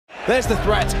There's the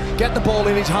threat. Get the ball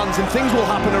in his hands and things will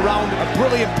happen around a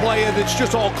brilliant player that's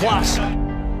just all class.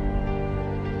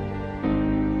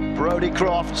 Brodie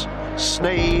Croft,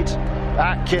 Sneed,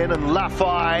 Atkin and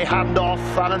Lafai, handoff,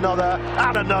 and another,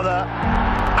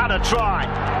 and a try.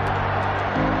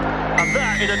 And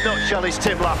that, in a nutshell, is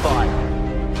Tim Lafai.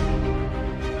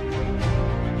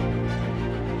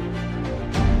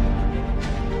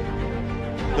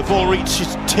 The ball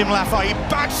reaches Tim Lafai, he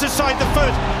bats aside the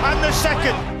first and the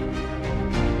second.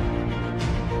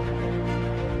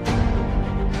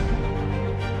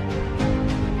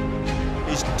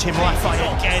 Is Tim Lafai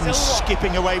again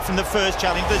skipping away from the first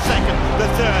challenge, the second, the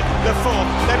third, the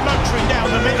fourth, they're motoring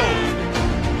down the middle.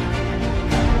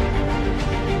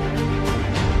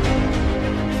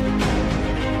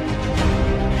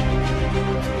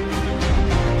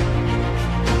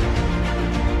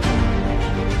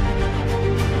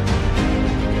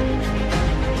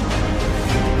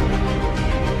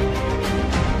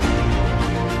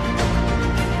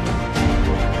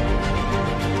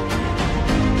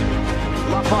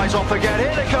 Lafai's off again,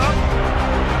 here they come!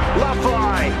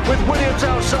 Lafai, with Williams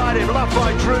outside him,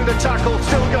 Lafai drew the tackle,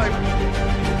 still going.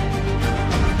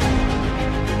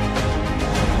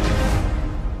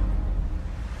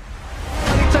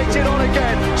 And he takes it on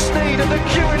again, Sneed and the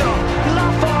queuing up,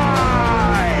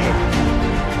 Lafai!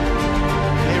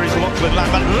 Here is Lachlan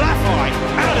Lambert, Lafai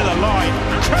out of the line,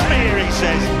 come here he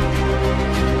says.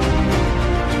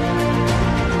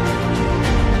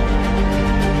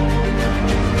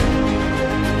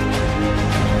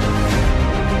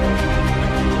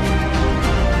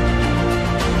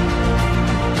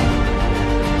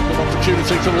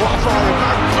 Opportunity to Lafai,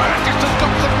 and Burgess has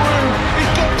got some room,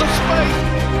 he's got the space.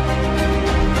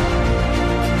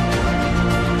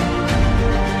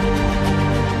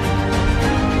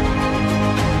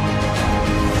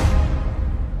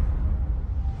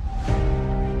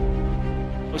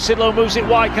 Sidlow moves it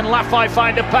wide, can Lafai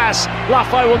find a pass?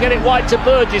 Lafai will get it wide to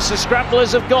Burgess, the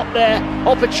scramblers have got there.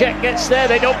 Opacek gets there,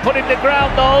 they don't put him to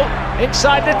ground though.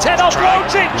 Inside the 10,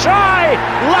 offloads it, try!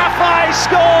 Lafai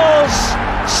scores!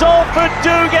 Salford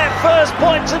do get first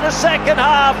points in the second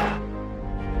half.